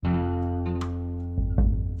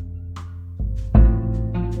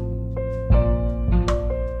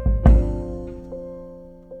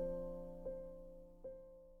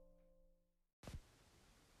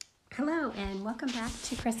and welcome back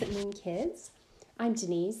to Crescent Moon Kids. I'm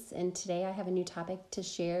Denise, and today I have a new topic to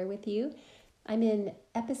share with you. I'm in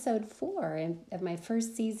episode 4 of my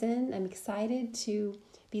first season. I'm excited to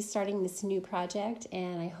be starting this new project,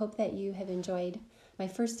 and I hope that you have enjoyed my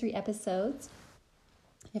first 3 episodes.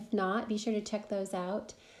 If not, be sure to check those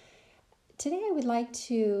out. Today I would like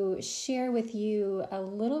to share with you a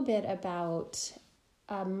little bit about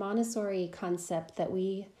a Montessori concept that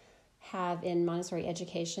we have in Montessori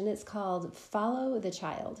education. It's called Follow the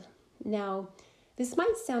Child. Now, this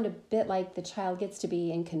might sound a bit like the child gets to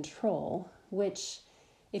be in control, which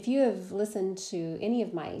if you have listened to any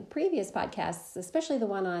of my previous podcasts, especially the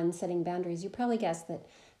one on setting boundaries, you probably guessed that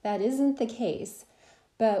that isn't the case.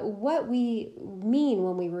 But what we mean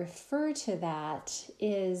when we refer to that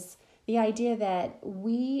is the idea that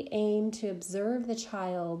we aim to observe the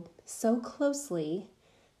child so closely,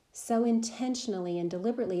 so intentionally and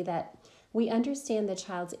deliberately that we understand the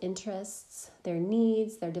child's interests, their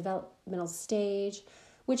needs, their developmental stage,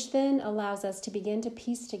 which then allows us to begin to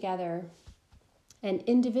piece together an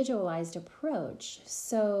individualized approach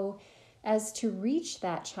so as to reach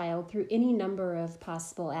that child through any number of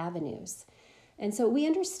possible avenues. And so we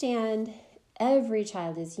understand every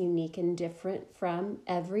child is unique and different from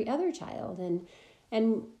every other child.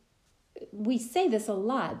 And we say this a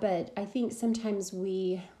lot, but I think sometimes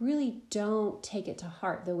we really don't take it to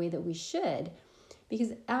heart the way that we should,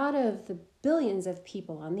 because out of the billions of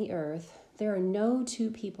people on the earth, there are no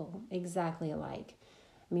 2 people exactly alike.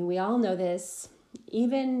 I mean, we all know this.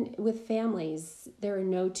 Even with families, there are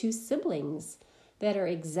no 2 siblings that are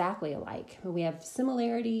exactly alike. We have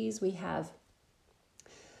similarities, we have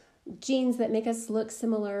genes that make us look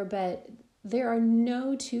similar, but there are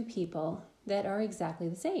no 2 people that are exactly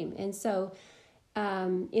the same. And so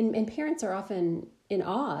and parents are often in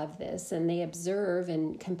awe of this, and they observe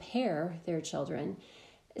and compare their children.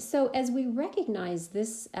 So as we recognize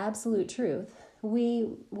this absolute truth, we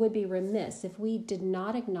would be remiss if we did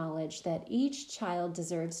not acknowledge that each child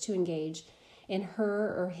deserves to engage in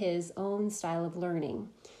her or his own style of learning.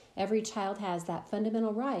 Every child has that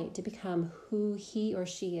fundamental right to become who he or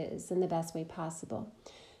she is in the best way possible.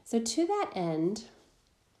 So to that end,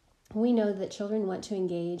 we know that children want to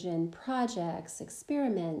engage in projects,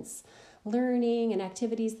 experiments, learning, and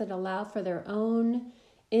activities that allow for their own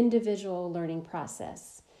individual learning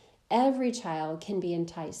process. Every child can be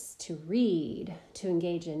enticed to read, to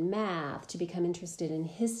engage in math, to become interested in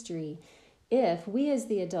history, if we as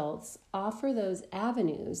the adults offer those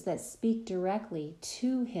avenues that speak directly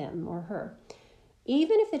to him or her.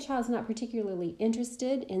 Even if the child's not particularly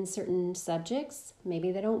interested in certain subjects,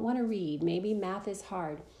 maybe they don't want to read, maybe math is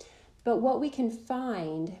hard. But what we can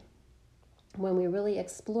find when we really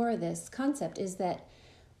explore this concept is that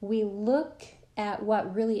we look at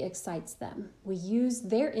what really excites them. We use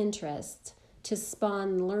their interests to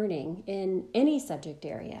spawn learning in any subject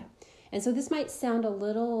area. And so this might sound a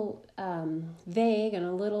little vague and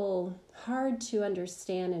a little hard to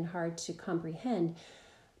understand and hard to comprehend,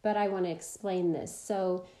 but I want to explain this.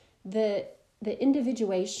 So the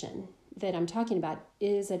individuation that I'm talking about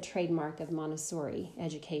is a trademark of Montessori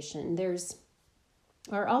education. There's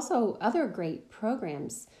are also other great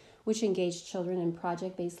programs which engage children in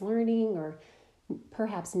project-based learning or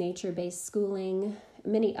perhaps nature-based schooling,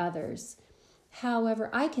 many others. However,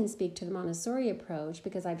 I can speak to the Montessori approach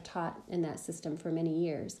because I've taught in that system for many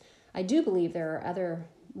years. I do believe there are other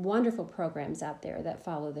wonderful programs out there that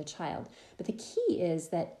follow the child. But the key is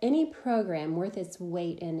that any program worth its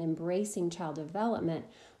weight in embracing child development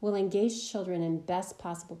will engage children in best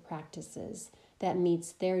possible practices that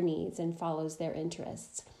meets their needs and follows their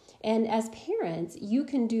interests. And as parents, you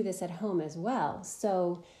can do this at home as well.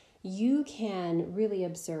 So you can really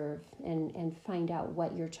observe and find out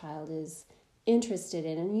what your child is interested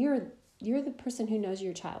in. And you're the person who knows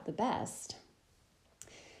your child the best.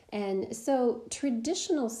 And so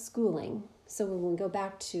traditional schooling, so when we go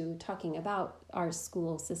back to talking about our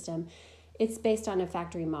school system, it's based on a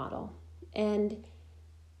factory model and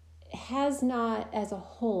has not as a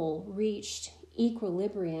whole reached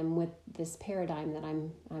equilibrium with this paradigm that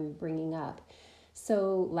I'm bringing up.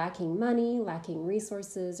 So lacking money, lacking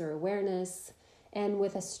resources or awareness, and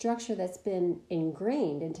with a structure that's been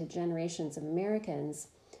ingrained into generations of Americans,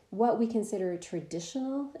 what we consider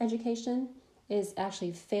traditional education is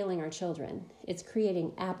actually failing our children. It's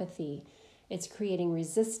creating apathy. It's creating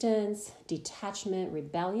resistance, detachment,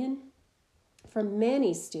 rebellion for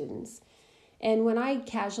many students. And when I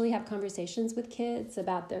casually have conversations with kids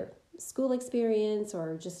about their school experience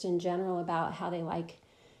or just in general about how they like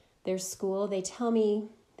their school, they tell me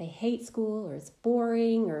they hate school or it's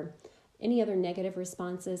boring or any other negative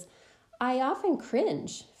responses. I often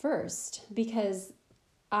cringe first because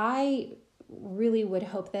I really would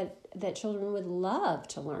hope that children would love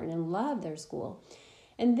to learn and love their school.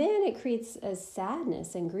 And then it creates a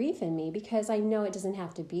sadness and grief in me because I know it doesn't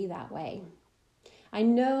have to be that way. I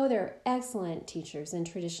know there are excellent teachers in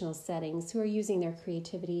traditional settings who are using their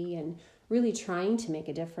creativity and really trying to make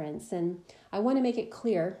a difference. And I want to make it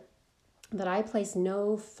clear that I place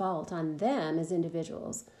no fault on them as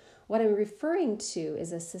individuals. What I'm referring to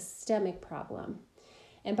is a systemic problem.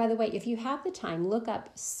 And by the way, if you have the time, look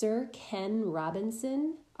up Sir Ken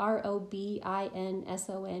Robinson, Robinson,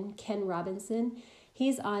 Ken Robinson.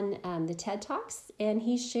 He's on the TED Talks, and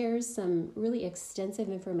he shares some really extensive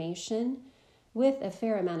information with a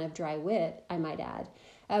fair amount of dry wit, I might add,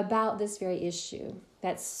 about this very issue.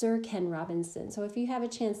 That's Sir Ken Robinson. So if you have a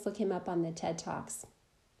chance, look him up on the TED Talks.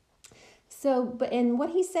 And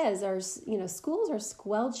what he says are, schools are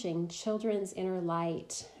squelching children's inner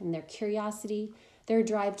light and their curiosity, their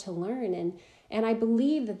drive to learn. And I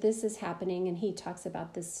believe that this is happening, and he talks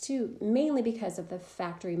about this too, mainly because of the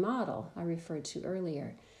factory model I referred to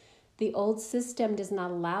earlier. The old system does not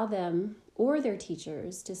allow them or their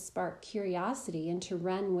teachers to spark curiosity and to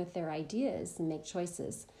run with their ideas and make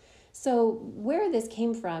choices. So where this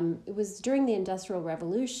came from, it was during the Industrial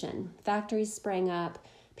Revolution. Factories sprang up,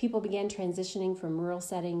 people began transitioning from rural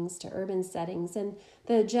settings to urban settings, and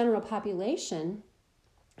the general population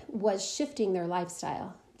was shifting their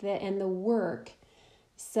lifestyle and the work.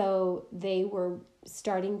 So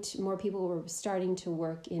more people were starting to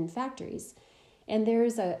work in factories. And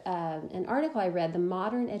there's an article I read, the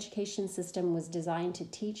modern education system was designed to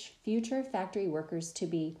teach future factory workers to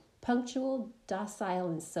be punctual, docile,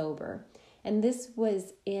 and sober. And this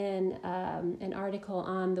was in an article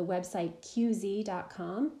on the website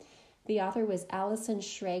qz.com. The author was Alison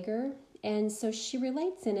Schrager. And so she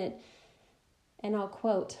relates in it, and I'll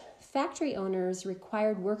quote, "Factory owners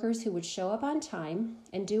required workers who would show up on time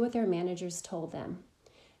and do what their managers told them.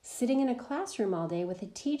 Sitting in a classroom all day with a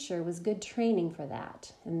teacher was good training for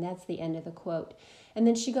that." And that's the end of the quote. And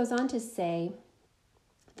then she goes on to say,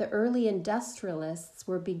 the early industrialists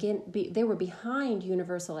were behind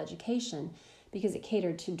universal education because it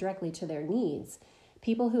catered directly to their needs.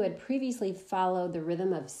 People who had previously followed the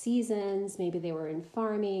rhythm of seasons, maybe they were in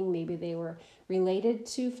farming, maybe they were related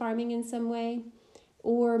to farming in some way,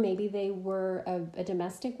 or maybe they were a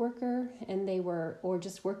domestic worker or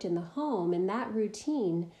just worked in the home, and that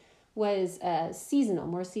routine was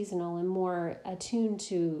more seasonal and more attuned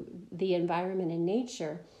to the environment and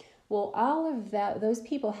nature. Well, all of those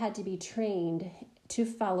people had to be trained to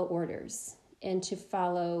follow orders and to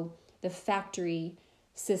follow the factory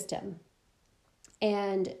system.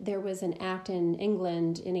 And there was an act in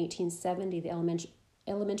England in 1870, the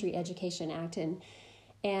Elementary Education Act, and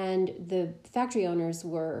the factory owners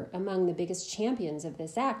were among the biggest champions of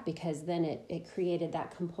this act because then it created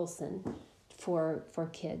that compulsion for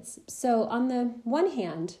kids. So on the one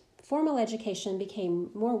hand, formal education became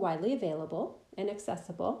more widely available and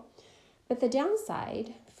accessible, but the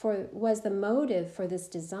downside was the motive for this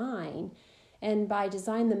design, and by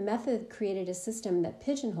design, the method created a system that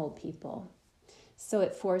pigeonholed people. So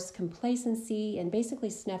it forced complacency and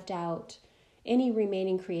basically snuffed out any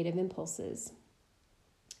remaining creative impulses.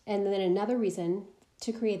 And then another reason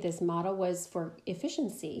to create this model was for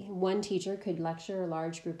efficiency. One teacher could lecture a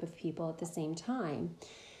large group of people at the same time.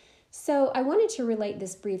 So I wanted to relate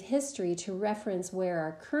this brief history to reference where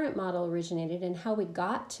our current model originated and how we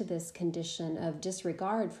got to this condition of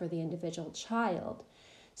disregard for the individual child.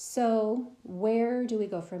 So where do we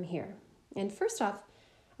go from here? And first off,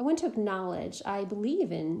 I want to acknowledge I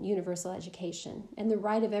believe in universal education and the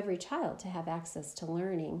right of every child to have access to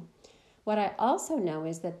learning. What I also know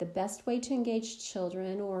is that the best way to engage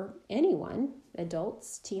children or anyone,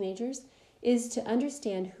 adults, teenagers, is to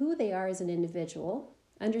understand who they are as an individual,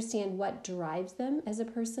 understand what drives them as a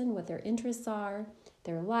person, what their interests are,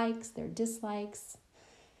 their likes, their dislikes,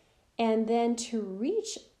 and then to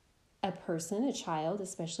reach a person, a child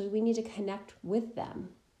especially, we need to connect with them,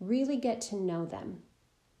 really get to know them.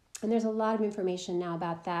 And there's a lot of information now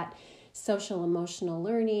about that, social emotional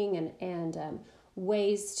learning and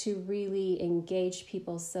ways to really engage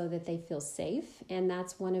people so that they feel safe. And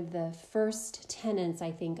that's one of the first tenets,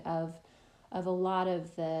 I think, of a lot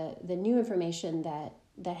of the new information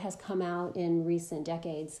that has come out in recent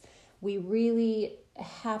decades. We really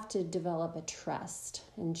have to develop a trust,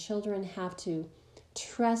 and children have to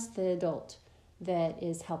trust the adult that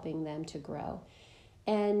is helping them to grow.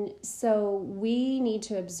 And so we need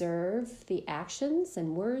to observe the actions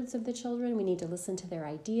and words of the children. We need to listen to their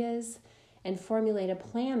ideas and formulate a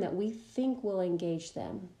plan that we think will engage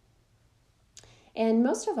them. And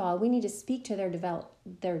most of all, we need to speak to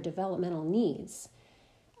their developmental needs.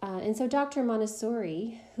 And so Dr.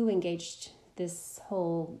 Montessori, who engaged this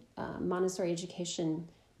whole Montessori education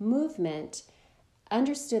movement,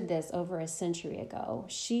 understood this over a century ago.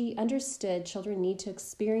 She understood children need to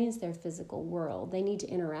experience their physical world. They need to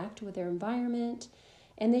interact with their environment,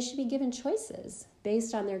 and they should be given choices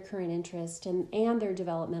based on their current interest and their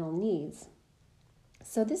developmental needs.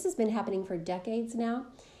 So this has been happening for decades now,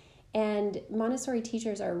 and Montessori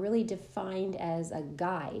teachers are really defined as a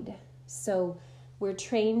guide. So we're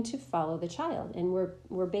trained to follow the child, and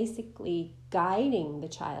we're basically guiding the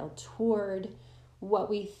child toward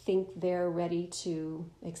what we think they're ready to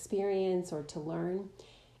experience or to learn.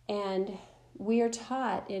 And we are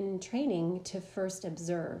taught in training to first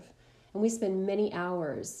observe. And we spend many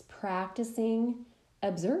hours practicing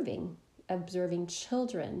observing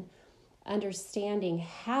children, understanding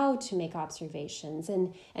how to make observations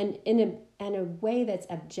and in a way that's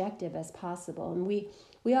objective as possible. And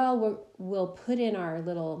we all will put in our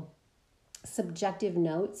little subjective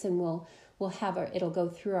notes, and we'll have it'll go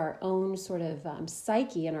through our own sort of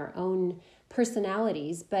psyche and our own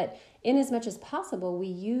personalities. But in as much as possible, we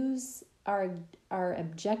use our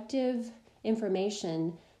objective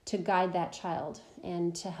information to guide that child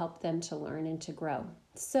and to help them to learn and to grow.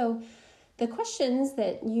 So the questions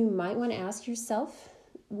that you might want to ask yourself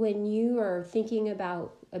when you are thinking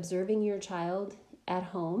about observing your child at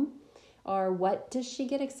home are, what does she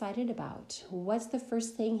get excited about? What's the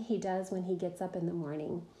first thing he does when he gets up in the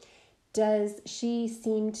morning? Does she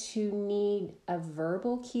seem to need a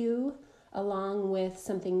verbal cue along with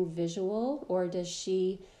something visual, or does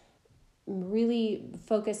she really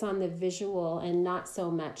focus on the visual and not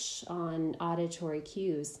so much on auditory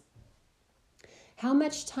cues? How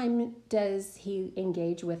much time does he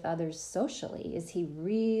engage with others socially? Is he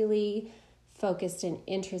really focused and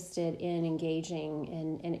interested in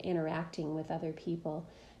engaging and interacting with other people?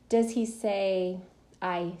 Does he say,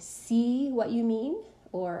 I see what you mean,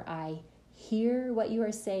 or I hear what you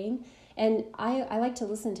are saying? And I like to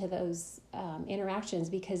listen to those interactions,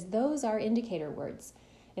 because those are indicator words.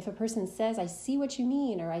 If a person says, I see what you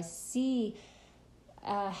mean, or I see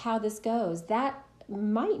how this goes, that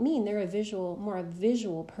might mean they're more a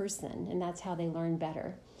visual person, and that's how they learn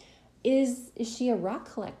better. Is she a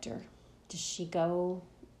rock collector? Does she go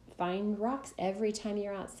find rocks every time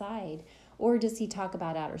you're outside? Or does he talk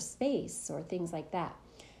about outer space or things like that?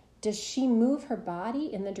 Does she move her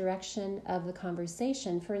body in the direction of the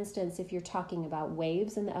conversation? For instance, if you're talking about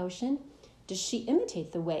waves in the ocean, does she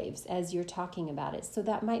imitate the waves as you're talking about it? So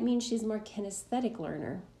that might mean she's more kinesthetic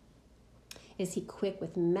learner. Is he quick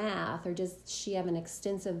with math, or does she have an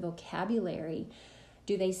extensive vocabulary?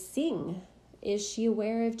 Do they sing? Is she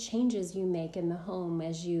aware of changes you make in the home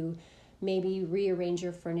as you maybe rearrange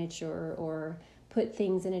your furniture or put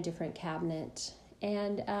things in a different cabinet?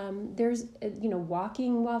 And there's,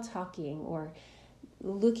 walking while talking, or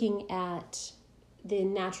looking at the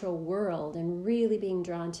natural world and really being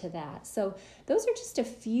drawn to that. So those are just a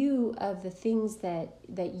few of the things that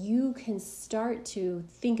you can start to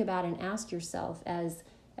think about and ask yourself as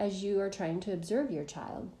you are trying to observe your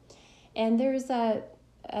child. And there's a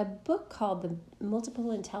book called The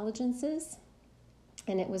Multiple Intelligences,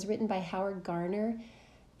 and it was written by Howard Gardner,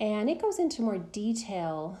 and it goes into more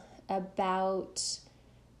detail about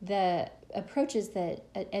the approaches that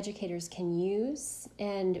educators can use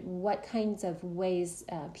and what kinds of ways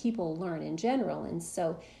people learn in general. And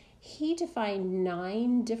so he defined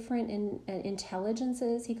 9 different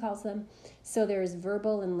intelligences, he calls them. So there's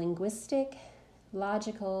verbal and linguistic,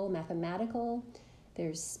 logical, mathematical,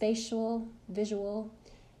 there's spatial, visual,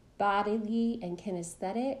 bodily and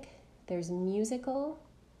kinesthetic, there's musical,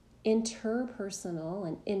 interpersonal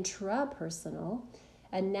and intrapersonal,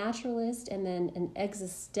 a naturalist, and then an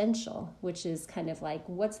existential, which is kind of like,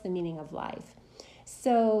 what's the meaning of life?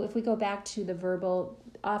 So if we go back to the verbal,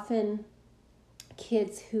 often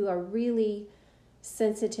kids who are really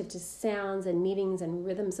sensitive to sounds and meanings and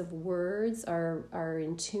rhythms of words are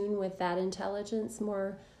in tune with that intelligence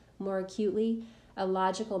more acutely. A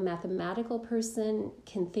logical, mathematical person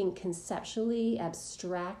can think conceptually,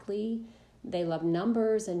 abstractly. They love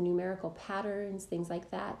numbers and numerical patterns, things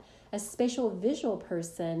like that. A spatial visual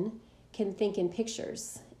person can think in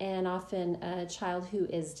pictures, and often a child who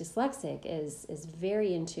is dyslexic is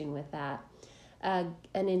very in tune with that. A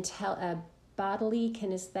bodily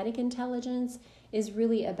kinesthetic intelligence is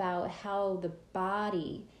really about how the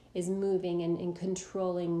body is moving and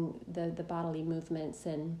controlling the bodily movements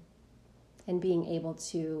and being able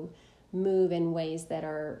to move in ways that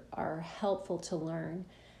are helpful to learn.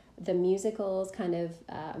 The musical is kind of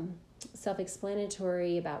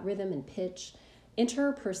self-explanatory about rhythm and pitch.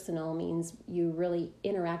 Interpersonal means you really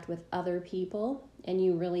interact with other people and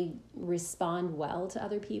you really respond well to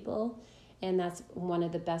other people. And that's one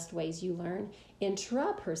of the best ways you learn.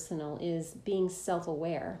 Intrapersonal is being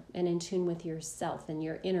self-aware and in tune with yourself and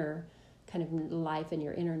your inner kind of life and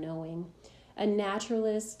your inner knowing. A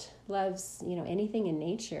naturalist loves, anything in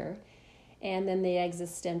nature. And then the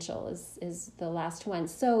existential is the last one.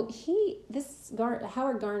 So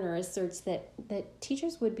Howard Gardner asserts that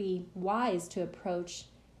teachers would be wise to approach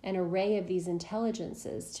an array of these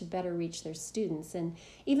intelligences to better reach their students. And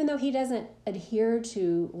even though he doesn't adhere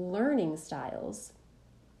to learning styles,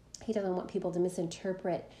 he doesn't want people to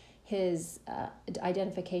misinterpret his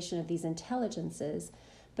identification of these intelligences,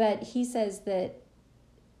 but he says that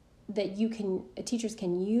teachers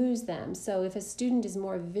can use them. So if a student is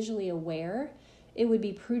more visually aware, it would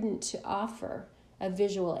be prudent to offer a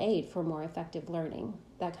visual aid for more effective learning,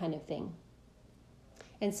 that kind of thing.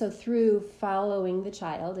 And so through following the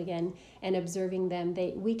child, again, and observing them,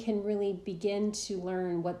 we can really begin to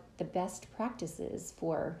learn what the best practice is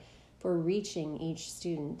for reaching each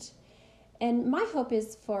student. And my hope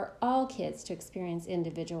is for all kids to experience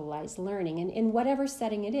individualized learning in whatever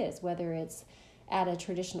setting it is, whether it's at a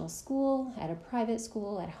traditional school, at a private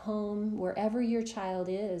school, at home, wherever your child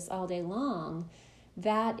is all day long.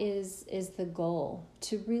 That is the goal,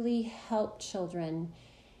 to really help children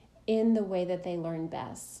in the way that they learn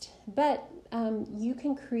best. But you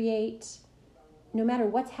can create, no matter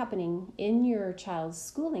what's happening in your child's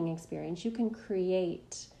schooling experience, you can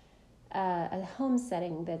create a home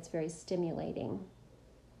setting that's very stimulating.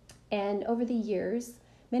 And over the years,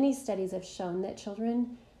 many studies have shown that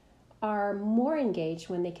children are more engaged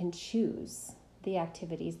when they can choose the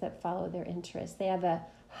activities that follow their interests. They have a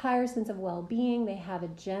higher sense of well-being. They have a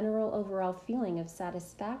general overall feeling of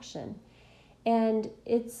satisfaction. And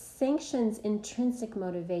it sanctions intrinsic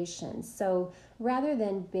motivation. So rather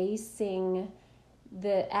than basing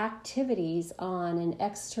the activities on an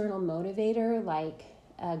external motivator like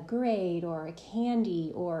a grade or a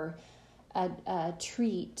candy or a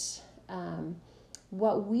treat,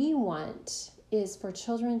 what we want is for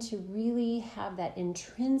children to really have that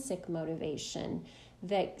intrinsic motivation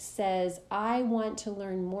that says, I want to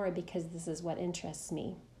learn more because this is what interests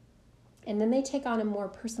me. And then they take on a more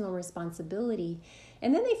personal responsibility,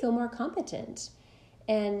 and then they feel more competent.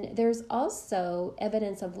 And there's also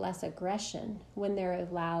evidence of less aggression when they're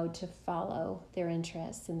allowed to follow their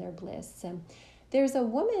interests and their bliss. And there's a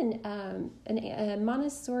woman, a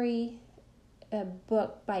Montessori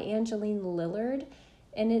book by Angeline Lillard,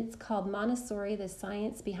 and it's called Montessori, The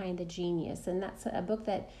Science Behind the Genius. And that's a book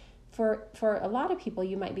that for a lot of people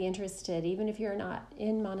you might be interested, even if you're not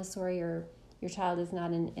in Montessori or your child is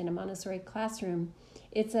not in a Montessori classroom.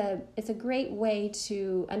 It's a great way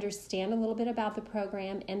to understand a little bit about the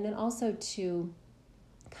program and then also to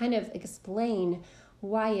kind of explain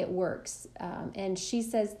why it works. And she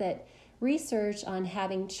says that research on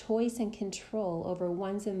having choice and control over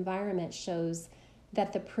one's environment shows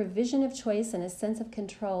that the provision of choice and a sense of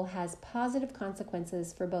control has positive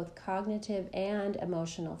consequences for both cognitive and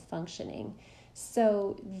emotional functioning.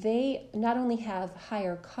 So they not only have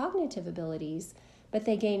higher cognitive abilities, but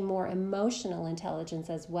they gain more emotional intelligence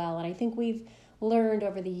as well. And I think we've learned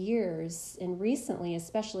over the years, and recently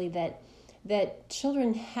especially, that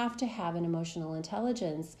children have to have an emotional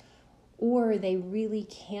intelligence or they really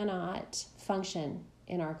cannot function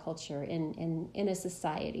in our culture, in a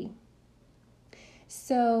society.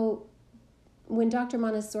 So when Dr.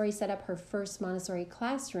 Montessori set up her first Montessori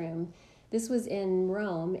classroom, this was in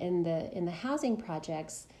Rome in the housing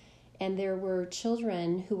projects, and there were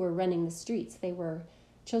children who were running the streets. They were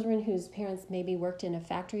children whose parents maybe worked in a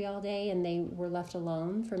factory all day and they were left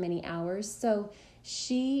alone for many hours. So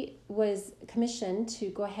she was commissioned to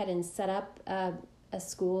go ahead and set up a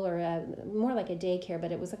school or more like a daycare,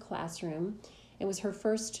 but it was a classroom. It was her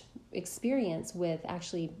first experience with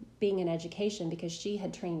actually being in education because she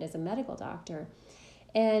had trained as a medical doctor.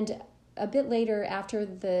 And a bit later, after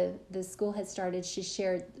the school had started, she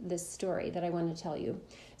shared this story that I want to tell you.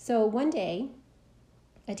 So one day,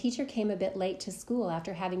 a teacher came a bit late to school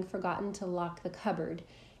after having forgotten to lock the cupboard.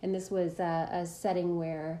 And this was a setting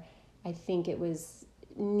where I think it was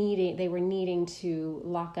they were needing to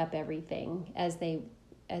lock up everything as they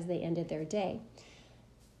ended their day.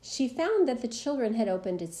 She found that the children had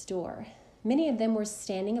opened its door. Many of them were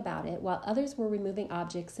standing about it, while others were removing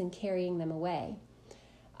objects and carrying them away.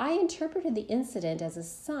 I interpreted the incident as a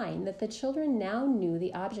sign that the children now knew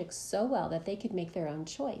the objects so well that they could make their own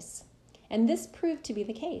choice. And this proved to be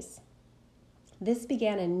the case. This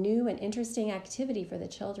began a new and interesting activity for the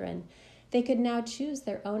children. They could now choose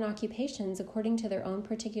their own occupations according to their own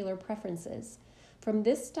particular preferences. From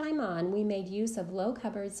this time on, we made use of low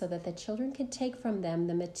cupboards so that the children could take from them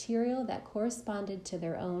the material that corresponded to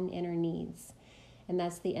their own inner needs. And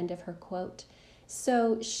that's the end of her quote.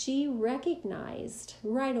 So she recognized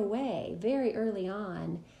right away, very early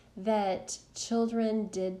on, that children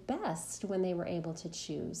did best when they were able to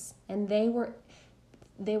choose. And they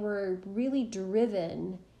were really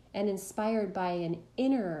driven and inspired by an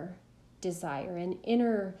inner desire, an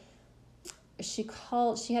inner, she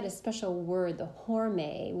had a special word, the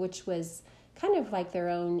horme, which was kind of like their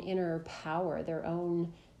own inner power, their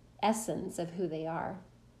own essence of who they are.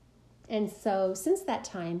 And so since that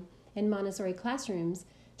time, in Montessori classrooms,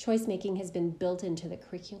 choice making has been built into the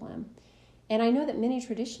curriculum. And I know that many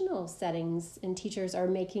traditional settings and teachers are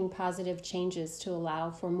making positive changes to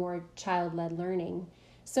allow for more child-led learning.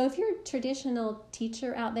 So if you're a traditional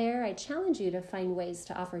teacher out there, I challenge you to find ways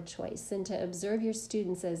to offer choice and to observe your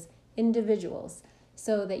students as individuals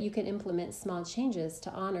so that you can implement small changes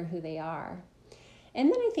to honor who they are. And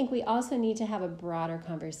then I think we also need to have a broader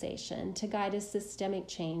conversation to guide a systemic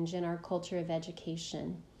change in our culture of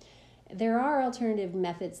education. There are alternative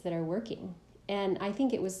methods that are working. And I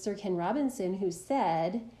think it was Sir Ken Robinson who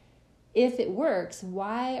said, if it works,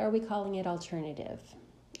 why are we calling it alternative?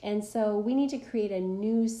 And so we need to create a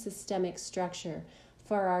new systemic structure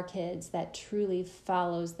for our kids that truly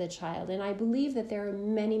follows the child. And I believe that there are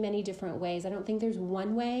many, many different ways. I don't think there's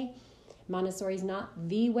one way. Montessori is not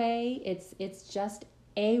the way. It's just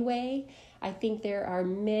a way. I think there are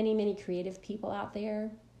many, many creative people out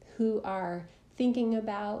there who are thinking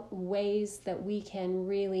about ways that we can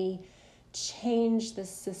really change the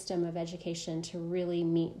system of education to really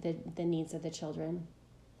meet the needs of the children.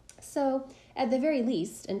 So at the very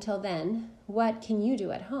least, until then, what can you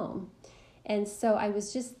do at home? And so I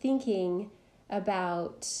was just thinking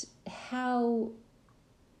about how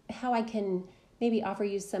I can maybe offer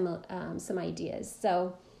you some ideas.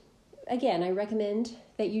 So again, I recommend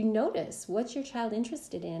that you notice what's your child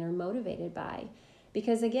interested in or motivated by,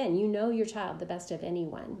 because again, you know your child the best of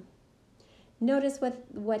anyone. Notice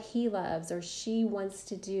what he loves or she wants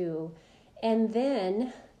to do, and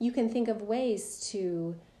then you can think of ways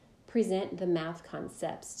to present the math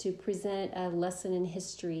concepts, to present a lesson in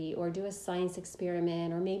history, or do a science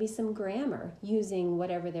experiment, or maybe some grammar using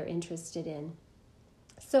whatever they're interested in.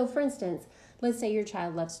 So for instance, let's say your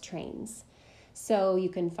child loves trains. So you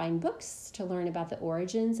can find books to learn about the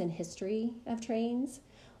origins and history of trains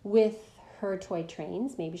with her toy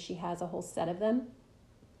trains. Maybe she has a whole set of them.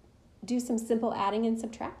 Do some simple adding and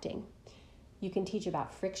subtracting. You can teach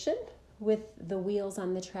about friction with the wheels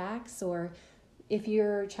on the tracks, or if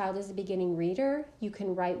your child is a beginning reader, you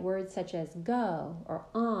can write words such as go or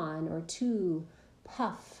on or to,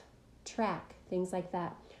 puff, track, things like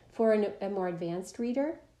that. For a more advanced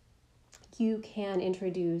reader, you can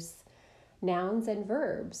introduce nouns and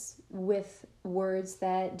verbs with words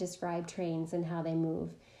that describe trains and how they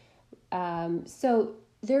move. So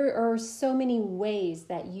there are so many ways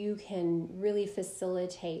that you can really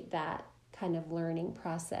facilitate that kind of learning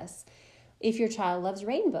process. If your child loves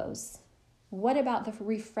rainbows, what about the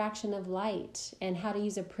refraction of light and how to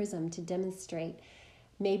use a prism to demonstrate?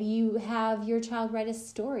 Maybe you have your child write a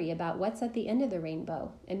story about what's at the end of the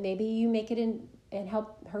rainbow, and maybe you make it in and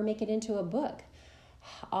help her make it into a book.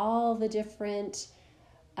 All the different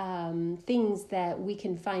things that we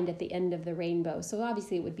can find at the end of the rainbow. So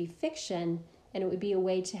obviously it would be fiction, and it would be a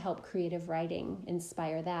way to help creative writing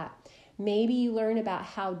inspire that. Maybe you learn about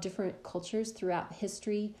how different cultures throughout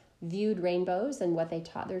history viewed rainbows and what they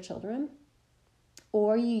taught their children.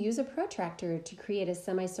 Or you use a protractor to create a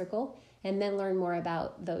semicircle and then learn more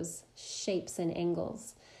about those shapes and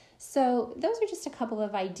angles. So those are just a couple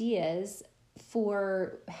of ideas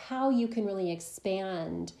for how you can really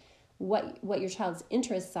expand what your child's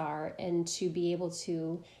interests are, and to be able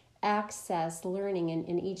to access learning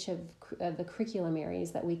in each of the curriculum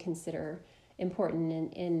areas that we consider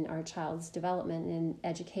important in our child's development and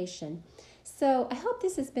education. So I hope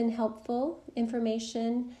this has been helpful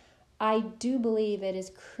information. I do believe it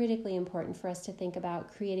is critically important for us to think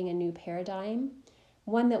about creating a new paradigm,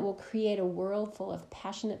 one that will create a world full of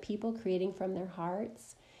passionate people creating from their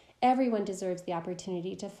hearts. Everyone deserves the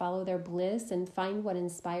opportunity to follow their bliss and find what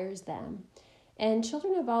inspires them. And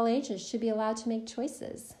children of all ages should be allowed to make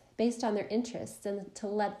choices based on their interests and to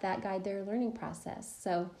let that guide their learning process.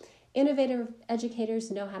 So innovative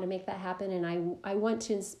educators know how to make that happen, and I want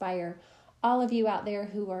to inspire all of you out there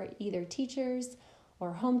who are either teachers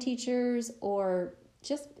or home teachers, or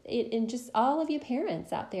just all of you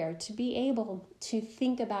parents out there, to be able to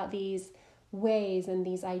think about these ways and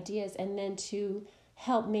these ideas, and then to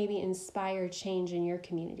help maybe inspire change in your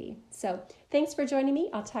community. So thanks for joining me.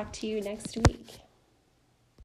 I'll talk to you next week.